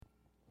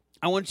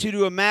I want you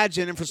to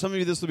imagine, and for some of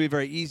you this will be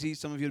very easy,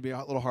 some of you it'll be a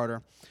little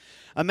harder.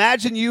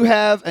 Imagine you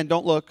have, and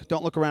don't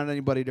look around at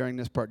anybody during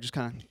this part, just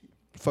kind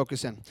of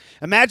focus in.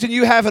 Imagine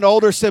you have an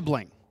older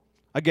sibling.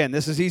 Again,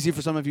 this is easy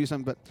for some of you,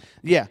 but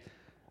yeah.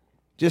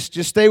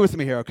 Just stay with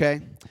me here, okay?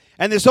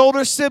 And this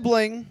older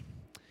sibling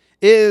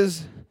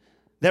is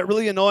that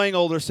really annoying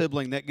older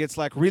sibling that gets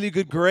like really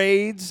good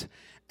grades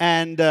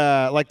and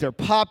like they're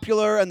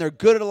popular and they're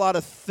good at a lot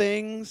of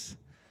things.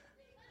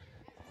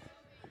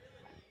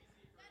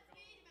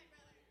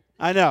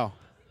 I know.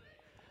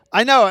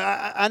 I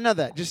know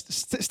that.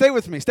 Just stay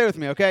with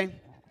me, okay?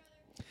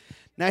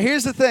 Now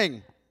here's the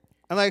thing.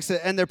 And like I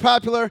said, and they're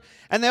popular,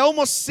 and they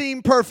almost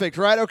seem perfect,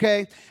 right?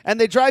 Okay. And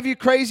they drive you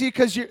crazy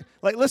because you're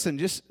like, listen,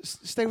 just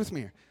stay with me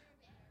here.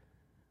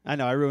 I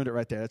know, I ruined it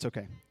right there. That's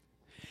okay.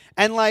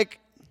 And like,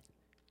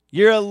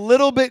 you're a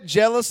little bit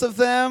jealous of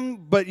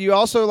them, but you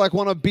also like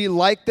want to be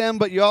like them,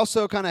 but you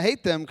also kind of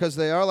hate them because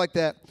they are like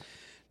that.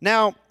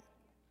 Now,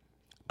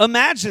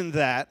 imagine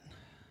that.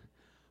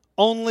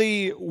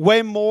 Only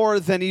way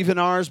more than even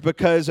ours,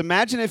 because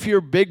imagine if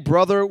your big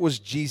brother was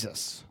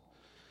Jesus.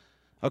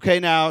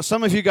 Okay, now,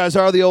 some of you guys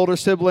are the older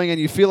sibling, and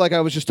you feel like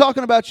I was just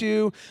talking about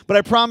you, but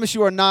I promise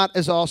you are not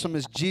as awesome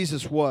as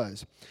Jesus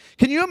was.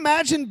 Can you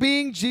imagine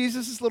being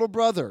Jesus' little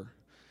brother?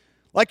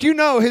 Like,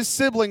 his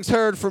siblings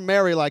heard from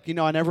Mary, like,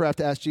 I never have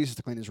to ask Jesus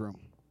to clean his room.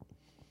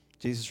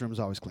 Jesus' room is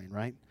always clean,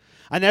 right?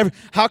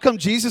 How come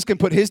Jesus can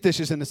put his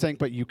dishes in the sink,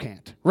 but you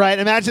can't? Right?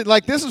 Imagine,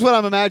 like, this is what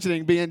I'm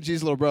imagining being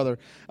Jesus' little brother.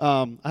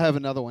 I have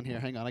another one here.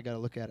 Hang on, I got to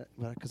look at it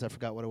because I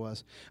forgot what it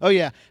was. Oh,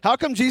 yeah. How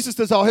come Jesus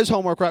does all his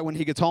homework right when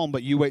he gets home,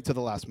 but you wait till the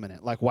last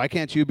minute? Like, why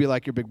can't you be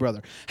like your big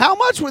brother? How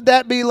much would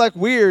that be, like,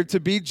 weird to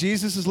be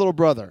Jesus' little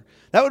brother?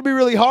 That would be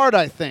really hard,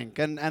 I think,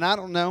 and I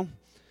don't know.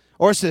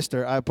 Or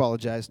sister. I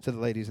apologize to the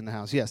ladies in the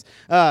house. Yes.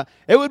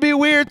 It would be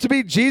weird to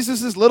be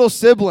Jesus' little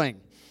sibling,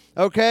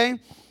 okay?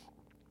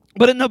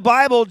 But in the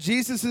Bible,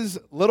 Jesus'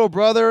 little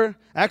brother,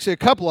 actually a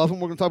couple of them,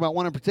 we're going to talk about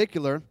one in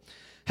particular,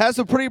 has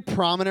a pretty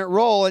prominent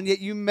role, and yet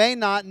you may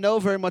not know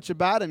very much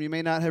about him. You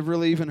may not have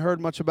really even heard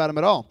much about him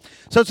at all.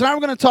 So tonight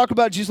we're going to talk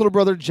about Jesus' little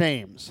brother,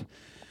 James.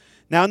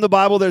 Now in the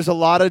Bible, there's a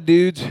lot of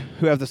dudes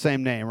who have the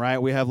same name, right?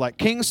 We have like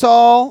King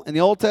Saul in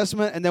the Old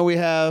Testament, and then we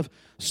have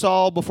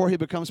Saul before he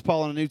becomes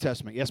Paul in the New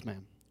Testament. Yes,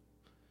 ma'am.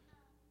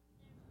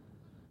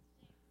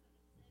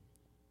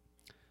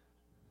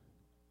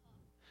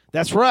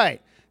 That's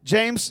right.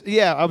 James,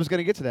 yeah, I was going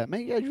to get to that.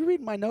 Man, yeah, you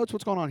reading my notes?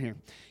 What's going on here?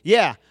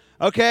 Yeah,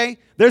 okay.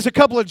 There's a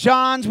couple of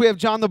Johns. We have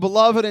John the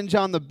Beloved and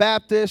John the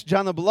Baptist.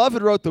 John the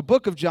Beloved wrote the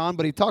book of John,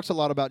 but he talks a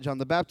lot about John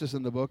the Baptist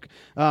in the book.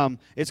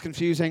 It's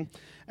confusing.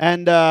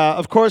 And,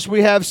 of course,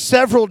 we have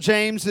several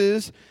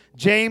Jameses.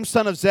 James,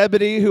 son of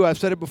Zebedee, who I've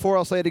said it before,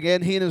 I'll say it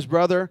again. He and his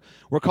brother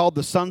were called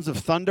the Sons of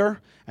Thunder,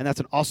 and that's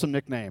an awesome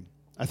nickname.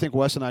 I think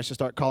Wes and I should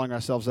start calling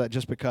ourselves that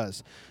just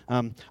because.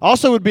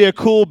 Also would be a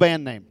cool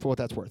band name, for what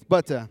that's worth.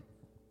 But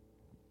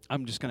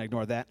I'm just going to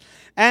ignore that.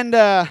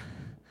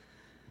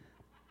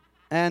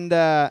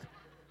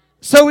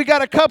 So we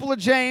got a couple of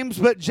James,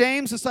 but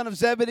James, the son of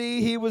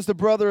Zebedee, he was the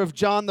brother of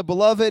John the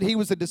Beloved. He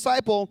was a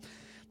disciple.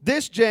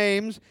 This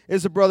James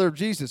is the brother of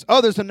Jesus.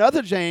 Oh, there's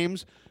another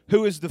James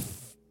who is the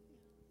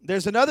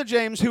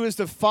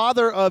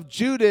father of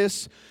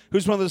Judas,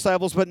 who's one of the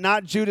disciples, but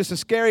not Judas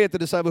Iscariot, the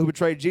disciple who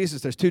betrayed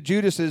Jesus. There's two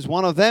Judases.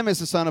 One of them is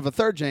the son of a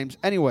third James.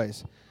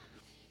 Anyways.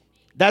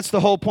 That's the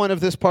whole point of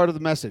this part of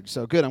the message.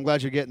 So good, I'm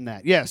glad you're getting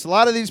that. Yes, a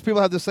lot of these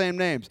people have the same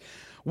names.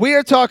 We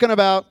are talking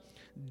about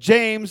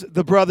James,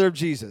 the brother of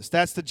Jesus.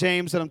 That's the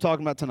James that I'm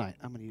talking about tonight.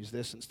 I'm going to use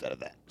this instead of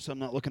that, so I'm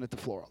not looking at the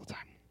floor all the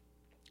time.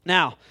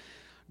 Now,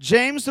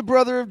 James, the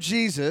brother of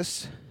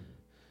Jesus,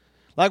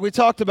 like we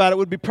talked about, it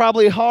would be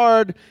probably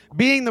hard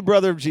being the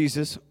brother of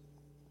Jesus.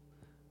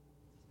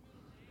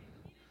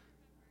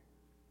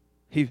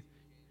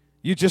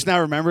 You just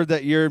now remembered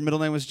that your middle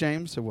name was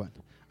James, or what?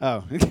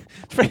 Oh,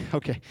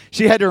 okay.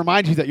 She had to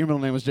remind you that your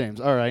middle name was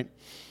James. All right.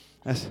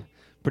 That's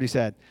pretty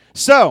sad.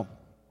 So,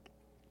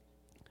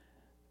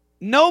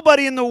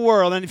 nobody in the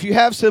world, and if you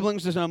have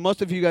siblings,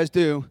 most of you guys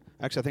do.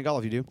 Actually, I think all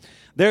of you do.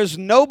 There's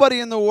nobody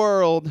in the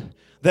world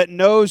that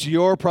knows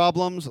your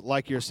problems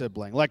like your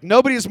sibling. Like,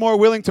 nobody is more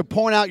willing to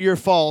point out your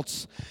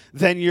faults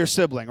than your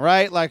sibling,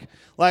 right? Like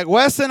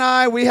Wes and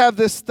I, we have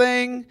this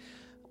thing.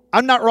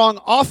 I'm not wrong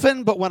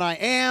often, but when I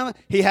am,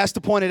 he has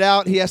to point it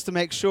out. He has to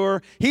make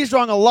sure. He's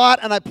wrong a lot,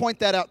 and I point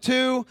that out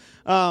too.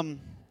 We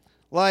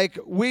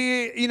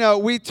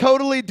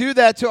totally do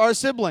that to our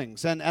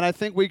siblings, and I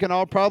think we can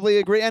all probably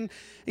agree. And,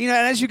 and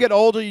as you get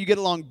older, you get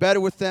along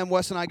better with them.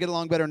 Wes and I get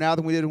along better now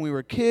than we did when we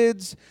were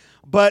kids.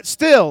 But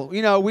still,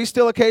 we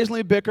still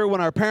occasionally bicker.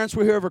 When our parents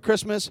were here over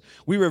Christmas,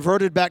 we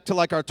reverted back to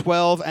like our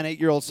 12 and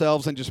 8-year-old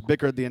selves and just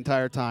bickered the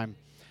entire time.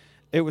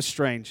 It was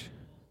strange.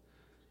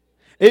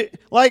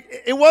 It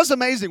was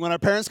amazing. When our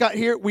parents got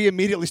here, we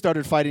immediately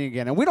started fighting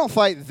again. And we don't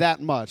fight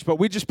that much, but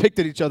we just picked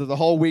at each other the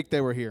whole week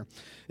they were here.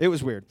 It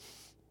was weird.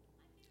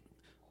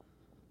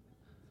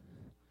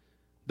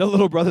 The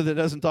little brother that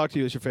doesn't talk to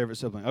you is your favorite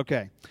sibling.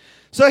 Okay.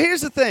 So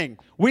here's the thing.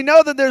 We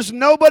know that there's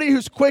nobody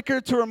who's quicker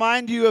to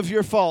remind you of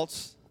your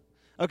faults.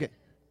 Okay.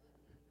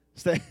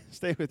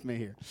 Stay with me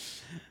here.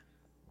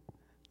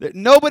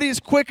 Nobody is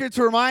quicker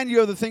to remind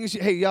you of the things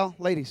hey, y'all,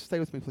 ladies, stay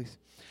with me, please.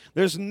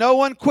 There's no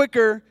one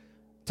quicker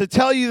to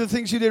tell you the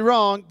things you did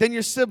wrong than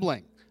your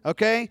sibling,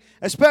 okay?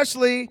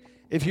 Especially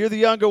if you're the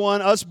younger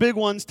one. Us big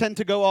ones tend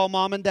to go all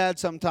mom and dad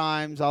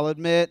sometimes, I'll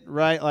admit,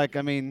 right?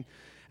 And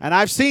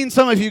I've seen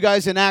some of you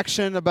guys in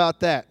action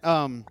about that.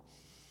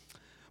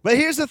 But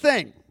here's the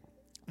thing.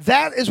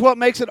 That is what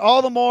makes it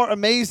all the more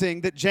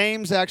amazing that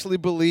James actually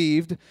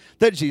believed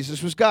that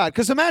Jesus was God.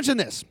 Because imagine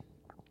this.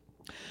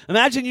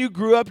 Imagine you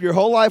grew up your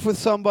whole life with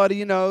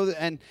somebody,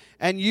 and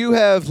you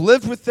have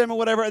lived with them or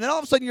whatever, and then all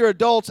of a sudden you're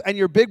adults and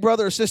your big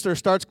brother or sister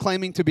starts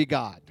claiming to be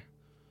God.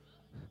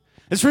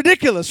 It's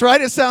ridiculous, right?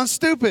 It sounds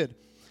stupid.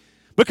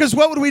 Because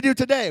what would we do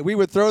today? We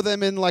would throw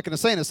them in like an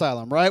insane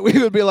asylum, right? We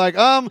would be like,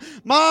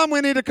 Mom,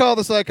 we need to call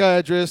the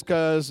psychiatrist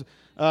because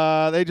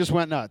they just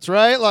went nuts,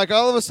 right? Like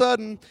all of a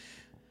sudden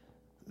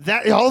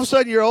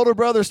your older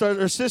brother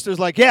or sister's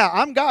like, yeah,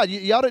 I'm God.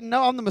 Y'all didn't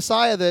know I'm the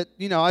Messiah that,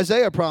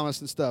 Isaiah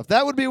promised and stuff.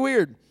 That would be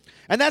weird.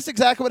 And that's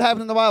exactly what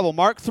happened in the Bible.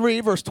 Mark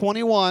 3, verse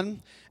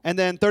 21, and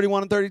then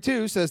 31 and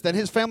 32 says, Then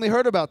his family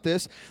heard about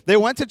this. They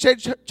went to take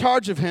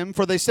charge of him,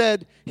 for they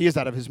said, he is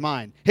out of his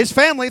mind. His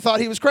family thought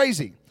he was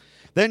crazy.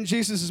 Then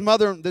Jesus'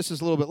 mother, this is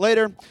a little bit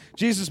later,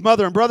 Jesus'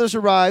 mother and brothers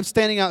arrived.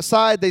 Standing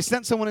outside, they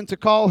sent someone in to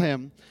call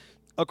him.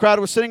 A crowd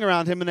was sitting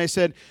around him, and they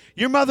said,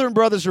 your mother and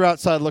brothers are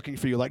outside looking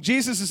for you. Like,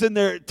 Jesus is in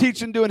there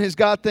teaching, doing his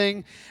God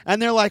thing,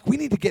 and they're like, we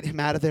need to get him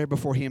out of there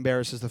before he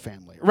embarrasses the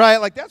family, right?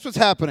 Like, that's what's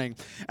happening.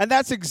 And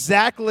that's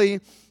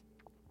exactly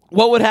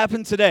what would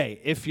happen today.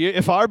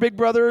 If our big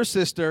brother or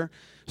sister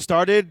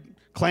started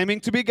claiming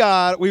to be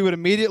God, we would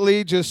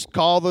immediately just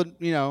call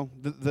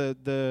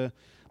the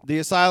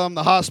asylum,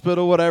 the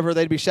hospital, whatever.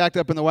 They'd be shacked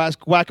up in the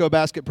wacko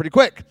basket pretty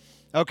quick,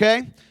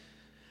 okay?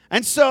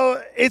 And so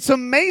it's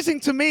amazing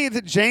to me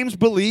that James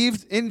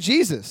believed in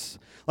Jesus.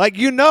 Like,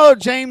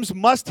 James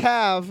must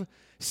have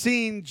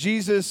seen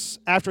Jesus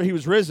after he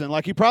was risen.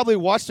 Like, he probably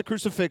watched the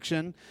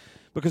crucifixion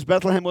because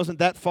Bethlehem wasn't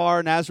that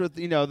far. Nazareth,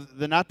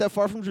 they're not that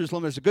far from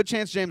Jerusalem. There's a good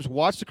chance James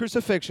watched the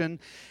crucifixion.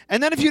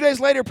 And then a few days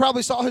later,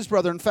 probably saw his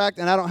brother. In fact,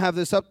 and I don't have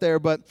this up there,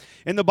 but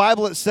in the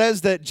Bible it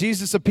says that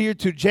Jesus appeared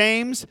to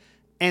James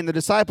and the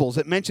disciples.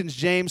 It mentions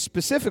James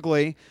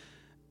specifically.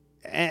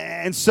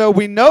 And so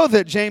we know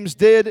that James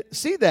did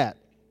see that.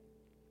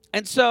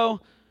 And so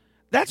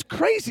that's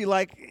crazy.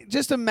 Like,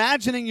 just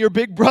imagining your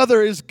big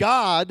brother is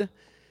God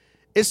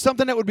is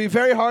something that would be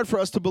very hard for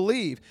us to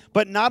believe.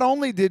 But not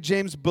only did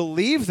James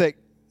believe that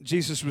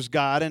Jesus was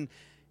God, and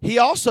he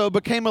also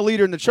became a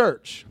leader in the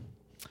church.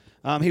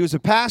 He was a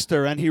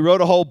pastor, and he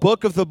wrote a whole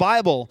book of the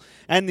Bible.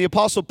 And the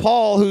Apostle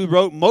Paul, who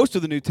wrote most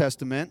of the New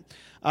Testament,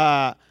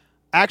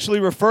 actually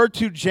referred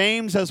to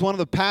James as one of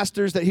the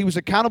pastors that he was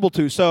accountable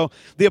to. So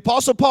the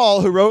Apostle Paul,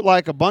 who wrote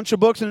like a bunch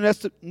of books in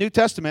the New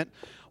Testament,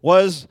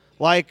 was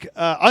like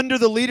under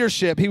the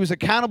leadership. He was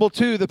accountable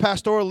to the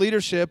pastoral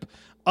leadership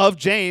of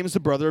James, the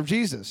brother of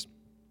Jesus.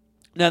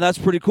 Now that's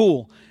pretty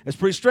cool. It's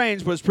pretty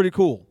strange, but it's pretty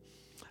cool.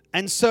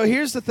 And so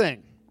here's the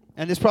thing,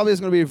 and this probably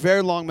isn't going to be a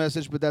very long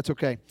message, but that's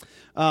okay.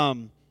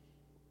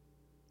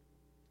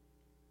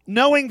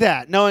 Knowing,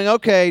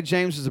 okay,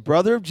 James is a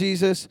brother of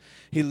Jesus.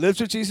 He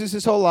lived with Jesus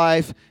his whole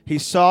life. He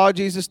saw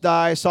Jesus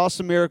die, saw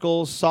some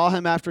miracles, saw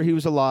him after he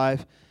was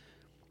alive.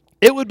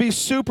 It would be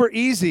super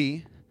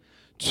easy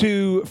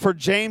for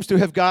James to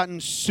have gotten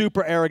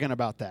super arrogant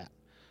about that.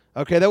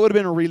 Okay, that would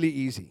have been really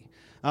easy.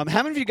 How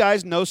many of you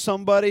guys know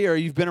somebody, or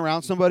you've been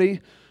around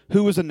somebody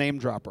who was a name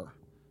dropper,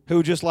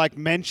 who just like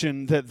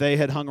mentioned that they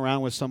had hung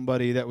around with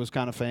somebody that was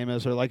kind of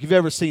famous, or like you've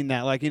ever seen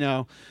that? Like,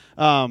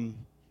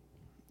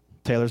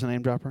 Taylor's a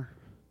name dropper.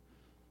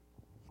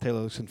 Taylor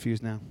looks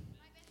confused now.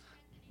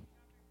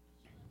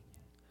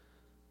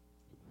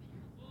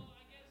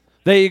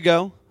 There you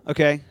go.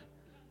 Okay.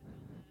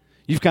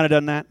 You've kind of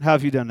done that. How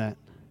have you done that?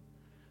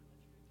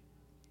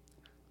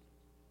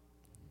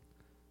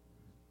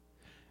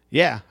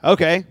 Yeah.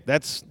 Okay.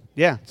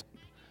 Yeah.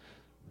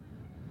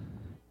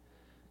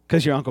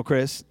 Because you're Uncle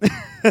Chris.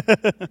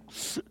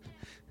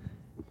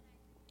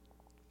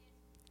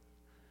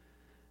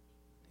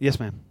 Yes,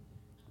 ma'am.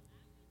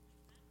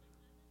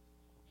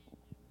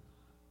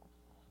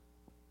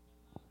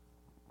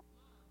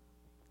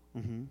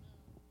 Mm-hmm.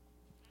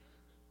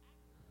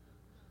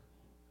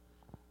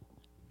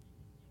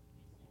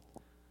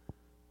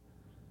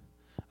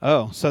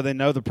 Oh, so they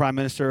know the prime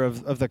minister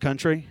of the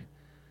country?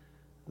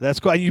 That's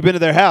cool. You've been to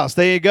their house.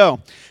 There you go.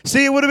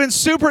 See, it would have been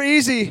super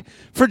easy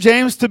for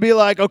James to be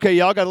like, okay,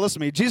 y'all got to listen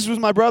to me. Jesus was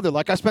my brother.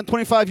 Like, I spent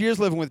 25 years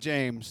living with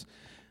James.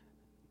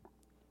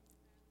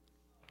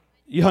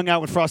 You hung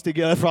out with Frosty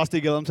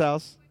Gillam's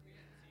house?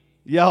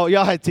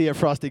 Y'all had tea at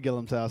Frosty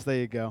Gillam's house. There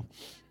you go.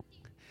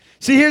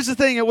 See, here's the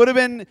thing. It would have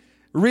been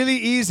really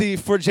easy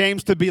for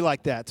James to be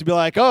like that, to be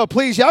like, oh,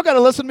 please, y'all got to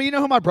listen to me. You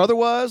know who my brother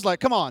was? Like,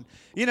 come on.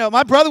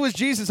 My brother was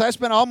Jesus. I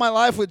spent all my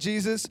life with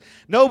Jesus.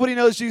 Nobody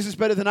knows Jesus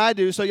better than I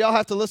do, so y'all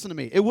have to listen to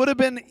me. It would have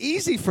been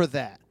easy for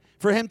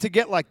him to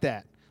get like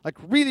that, like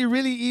really,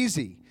 really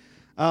easy.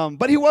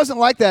 But he wasn't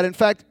like that. In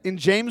fact, in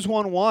James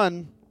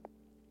 1:1,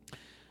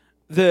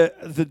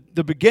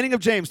 the beginning of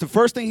James, the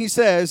first thing he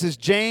says is,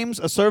 James,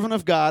 a servant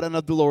of God and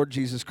of the Lord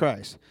Jesus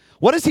Christ.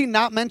 What does he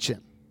not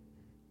mention?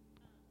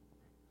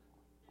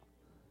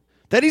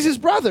 That he's his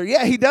brother.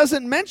 Yeah, he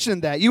doesn't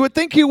mention that. You would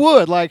think he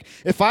would. Like,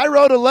 if I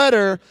wrote a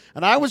letter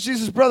and I was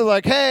Jesus' brother,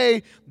 like,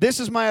 hey, this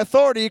is my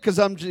authority because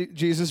I'm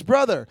Jesus'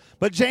 brother.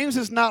 But James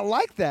is not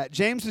like that.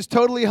 James is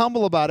totally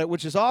humble about it,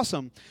 which is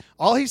awesome.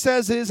 All he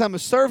says is, I'm a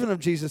servant of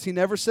Jesus. He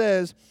never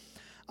says,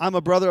 I'm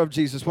a brother of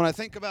Jesus. When I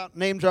think about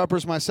name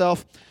droppers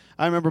myself,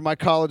 I remember my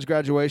college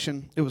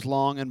graduation. It was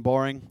long and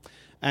boring.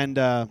 And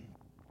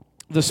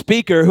the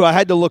speaker, who I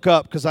had to look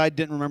up because I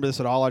didn't remember this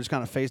at all, I just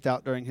kind of phased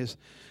out during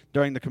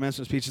the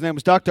commencement speech. His name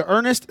was Dr.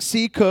 Ernest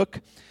C. Cook,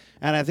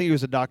 and I think he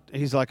was a doctor.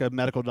 He's like a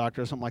medical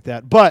doctor or something like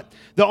that. But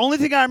the only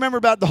thing I remember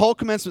about the whole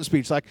commencement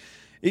speech, like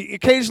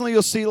occasionally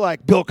you'll see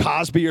like Bill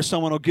Cosby or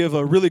someone will give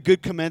a really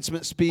good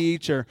commencement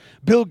speech, or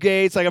Bill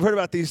Gates. Like, I've heard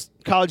about these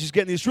colleges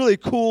getting these really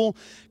cool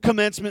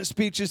commencement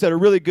speeches that are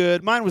really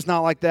good. Mine was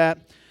not like that.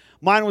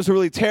 Mine was a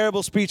really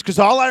terrible speech because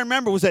all I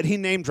remember was that he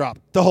name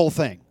dropped the whole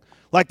thing.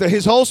 Like,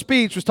 his whole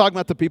speech was talking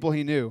about the people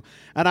he knew.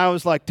 And I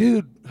was like,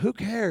 dude, who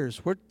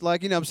cares? We're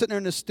like, I'm sitting there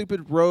in this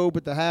stupid robe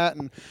with the hat,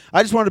 and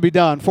I just wanted to be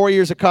done. 4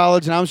 years of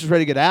college, and I was just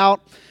ready to get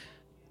out.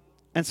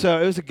 And so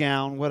it was a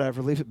gown,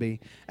 whatever, leave it be.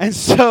 And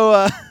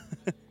so,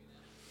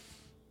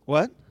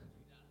 what?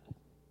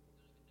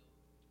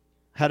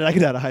 How did I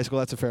get out of high school?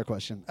 That's a fair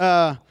question.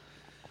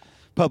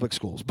 Public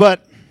schools.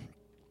 But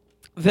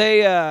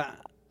the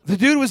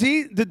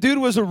dude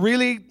was a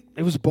really...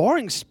 It was a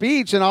boring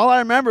speech, and all I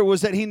remember was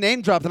that he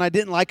name-dropped, and I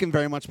didn't like him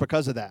very much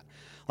because of that.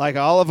 Like,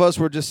 all of us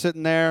were just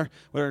sitting there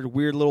with a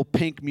weird little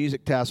pink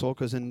music tassel,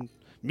 because in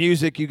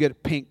music you get a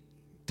pink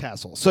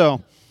tassel.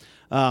 So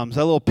a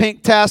little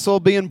pink tassel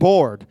being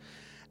bored.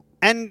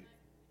 And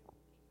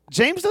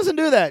James doesn't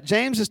do that.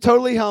 James is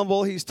totally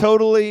humble. He's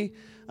totally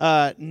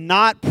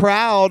not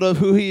proud of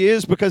who he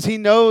is, because he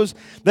knows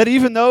that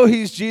even though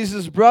he's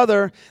Jesus'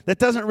 brother, that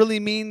doesn't really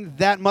mean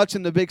that much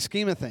in the big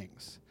scheme of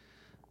things.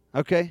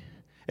 Okay?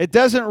 That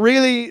doesn't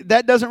really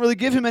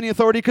give him any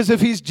authority, because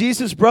if he's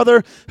Jesus'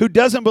 brother who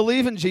doesn't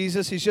believe in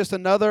Jesus, he's just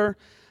another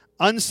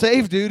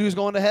unsaved dude who's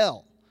going to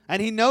hell.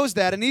 And he knows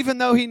that. And even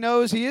though he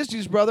knows he is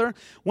Jesus' brother,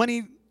 when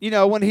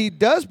he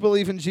does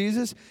believe in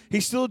Jesus,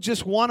 he's still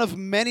just one of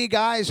many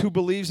guys who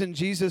believes in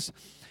Jesus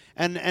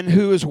and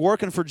who is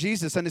working for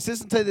Jesus. And this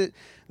isn't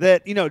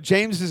that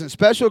James isn't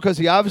special, because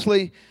he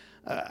obviously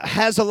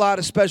has a lot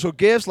of special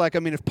gifts. Like,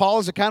 if Paul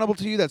is accountable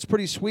to you, that's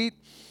pretty sweet.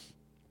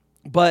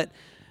 But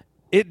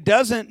it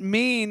doesn't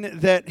mean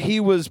that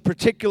he was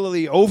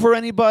particularly over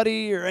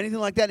anybody or anything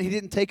like that. He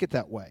didn't take it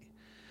that way.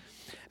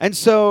 And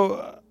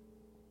so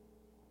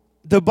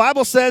the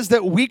Bible says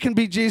that we can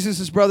be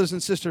Jesus' brothers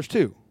and sisters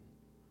too.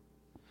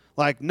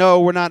 Like,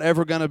 no, we're not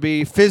ever going to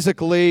be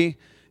physically,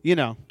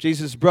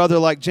 Jesus' brother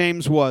like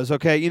James was,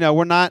 okay?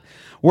 We're not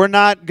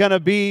going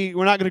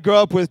to grow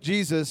up with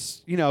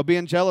Jesus,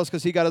 being jealous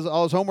because he got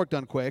all his homework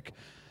done quick,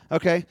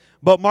 okay?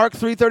 But Mark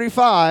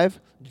 3:35,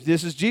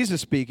 this is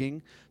Jesus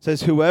speaking,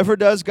 says, whoever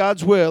does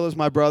God's will is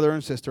my brother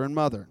and sister and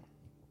mother.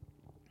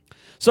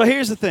 So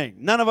here's the thing.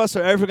 None of us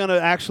are ever going to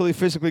actually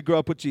physically grow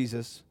up with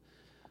Jesus.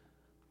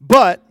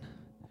 But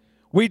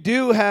we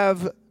do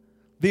have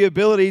the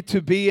ability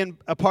to be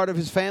a part of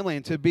his family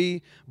and to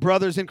be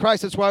brothers in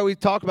Christ. That's why we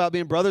talk about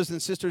being brothers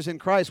and sisters in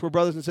Christ. We're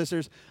brothers and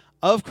sisters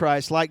of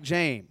Christ, like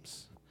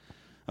James.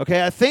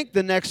 Okay, I think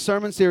the next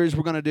sermon series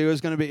we're going to do we're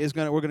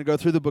going to go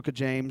through the book of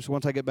James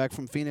once I get back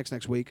from Phoenix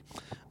next week.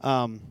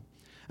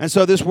 And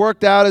so this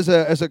worked out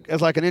as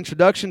like an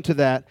introduction to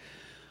that,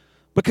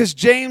 because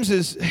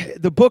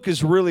the book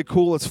is really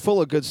cool. It's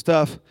full of good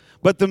stuff.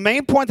 But the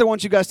main point that I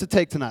want you guys to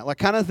take tonight, like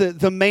kind of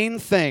the main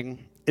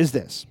thing, is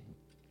this.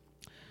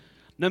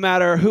 No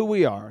matter who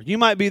we are, you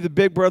might be the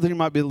big brother, you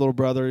might be the little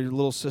brother, your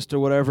little sister,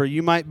 whatever.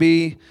 You might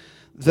be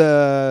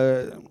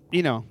the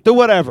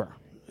whatever.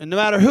 And no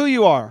matter who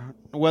you are,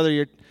 whether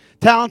you're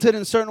talented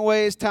in certain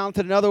ways,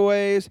 talented in other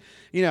ways,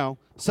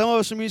 some of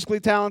us are musically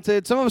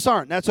talented, some of us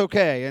aren't. That's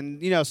okay.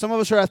 And, some of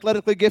us are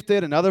athletically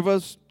gifted and other of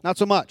us not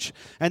so much.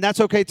 And that's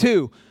okay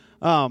too.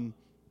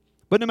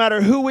 But no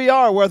matter who we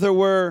are, whether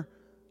we're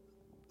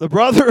the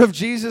brother of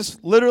Jesus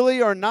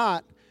literally or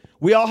not,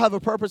 we all have a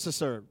purpose to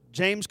serve.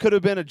 James could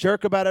have been a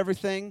jerk about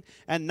everything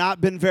and not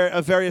been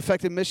a very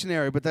effective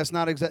missionary, but that's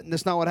not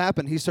what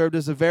happened. He served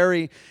as a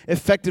very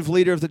effective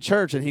leader of the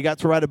church, and he got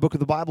to write a book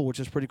of the Bible, which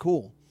is pretty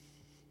cool.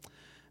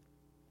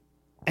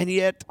 And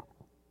yet,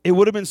 it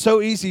would have been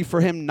so easy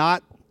for him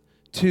not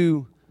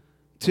to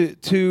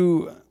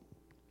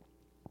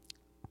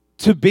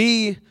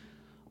be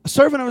a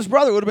servant of his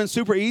brother. It would have been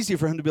super easy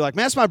for him to be like,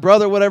 man, that's my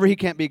brother, whatever, he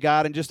can't be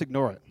God, and just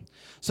ignore it.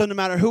 So no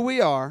matter who we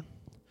are,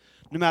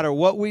 no matter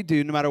what we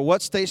do, no matter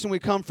what station we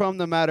come from,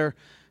 no matter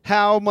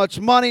how much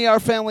money our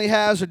family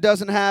has or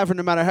doesn't have, or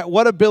no matter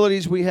what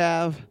abilities we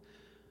have,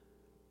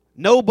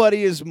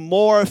 nobody is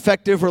more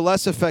effective or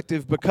less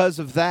effective because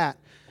of that.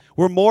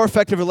 We're more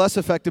effective or less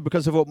effective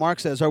because of what Mark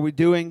says. Are we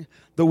doing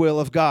the will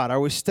of God? Are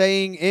we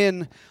staying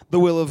in the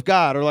will of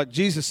God? Or like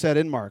Jesus said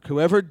in Mark,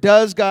 whoever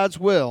does God's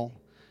will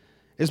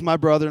is my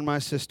brother and my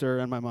sister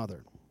and my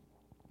mother.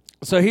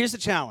 So here's the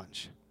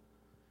challenge.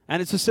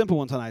 And it's a simple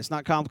one tonight. It's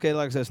not complicated.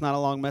 Like I said, it's not a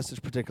long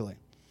message particularly.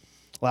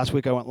 Last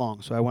week I went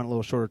long, so I went a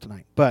little shorter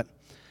tonight. But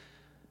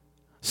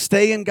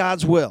stay in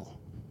God's will.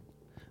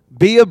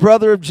 Be a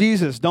brother of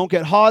Jesus. Don't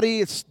get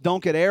haughty.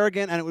 Don't get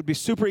arrogant. And it would be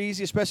super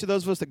easy, especially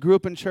those of us that grew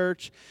up in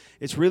church.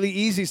 It's really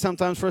easy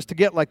sometimes for us to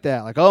get like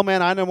that. Like, oh,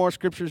 man, I know more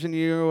scriptures than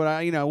you.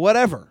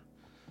 Whatever.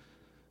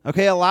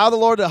 Okay, allow the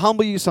Lord to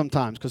humble you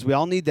sometimes because we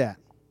all need that.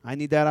 I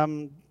need that.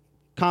 I'm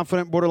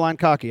confident, borderline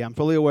cocky. I'm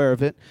fully aware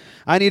of it.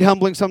 I need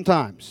humbling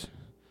sometimes.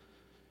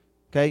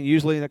 Okay,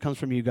 usually that comes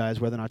from you guys,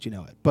 whether or not you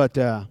know it.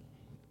 But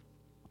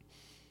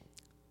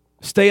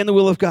stay in the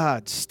will of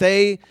God.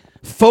 Stay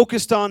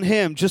focused on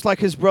Him, just like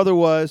his brother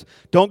was.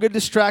 Don't get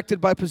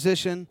distracted by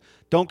position.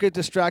 Don't get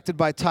distracted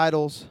by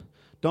titles.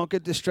 Don't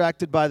get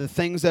distracted by the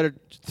things that are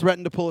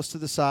threatened to pull us to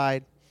the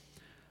side.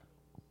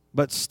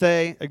 But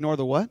ignore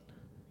the what?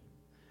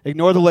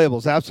 Ignore the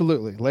labels,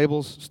 absolutely.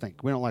 Labels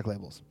stink. We don't like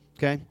labels,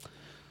 okay?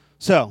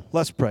 So,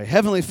 let's pray.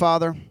 Heavenly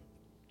Father,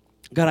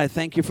 God, I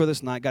thank you for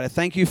this night. God, I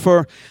thank you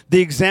for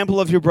the example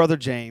of your brother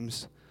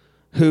James,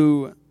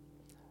 who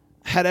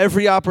had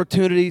every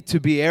opportunity to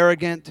be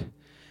arrogant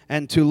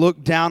and to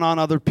look down on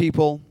other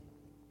people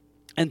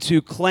and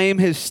to claim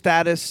his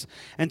status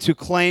and to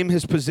claim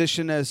his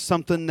position as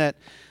something that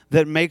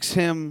makes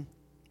him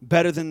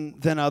better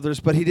than others,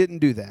 but he didn't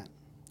do that.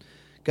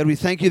 God, we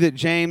thank you that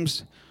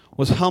James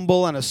was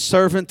humble and a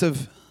servant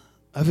of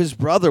his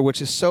brother,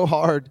 which is so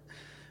hard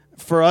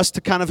for us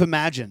to kind of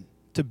imagine.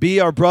 To be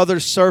our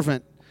brother's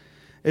servant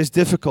is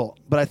difficult,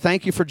 but I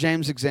thank you for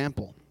James'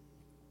 example.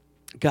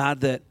 God,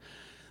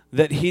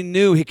 that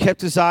he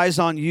kept his eyes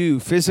on you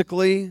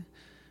physically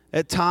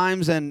at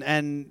times and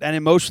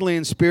emotionally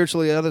and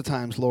spiritually at other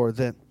times, Lord,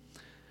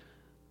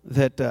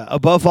 that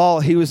above all,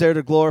 he was there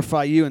to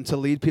glorify you and to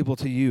lead people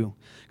to you.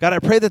 God, I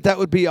pray that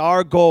would be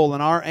our goal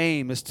and our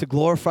aim, is to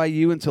glorify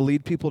you and to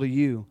lead people to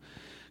you.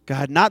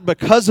 God, not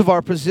because of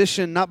our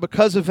position, not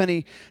because of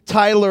any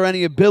title or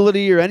any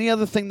ability or any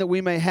other thing that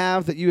we may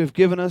have that you have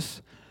given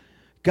us,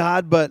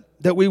 God, but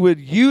that we would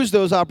use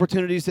those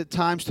opportunities at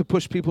times to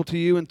push people to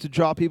you and to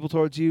draw people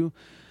towards you,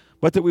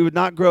 but that we would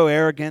not grow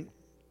arrogant.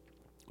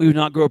 We would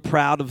not grow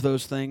proud of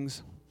those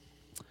things.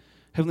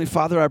 Heavenly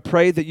Father, I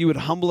pray that you would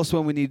humble us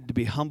when we need to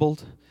be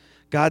humbled.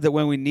 God, that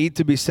when we need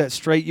to be set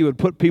straight, you would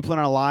put people in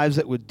our lives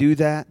that would do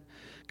that.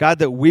 God,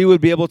 that we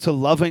would be able to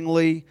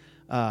lovingly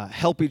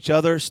help each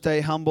other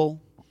stay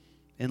humble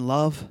in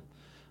love.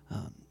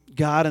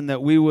 God, and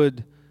that we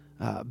would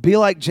be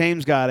like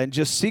James, God, and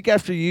just seek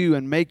after you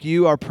and make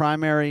you our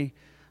primary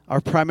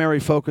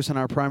focus and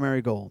our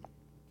primary goal.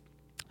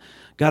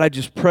 God, I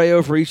just pray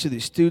over each of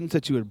these students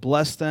that you would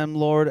bless them,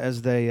 Lord,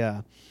 as they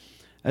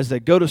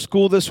go to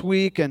school this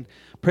week, and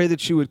pray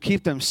that you would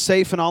keep them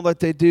safe in all that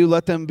they do.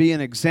 Let them be an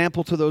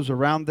example to those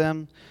around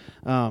them,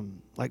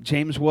 like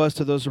James was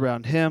to those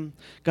around him.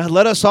 God,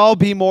 let us all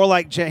be more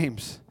like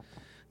James.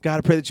 God,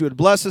 I pray that you would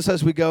bless us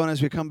as we go and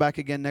as we come back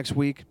again next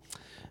week.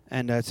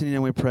 And it's in your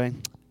name we pray.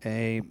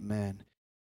 Amen.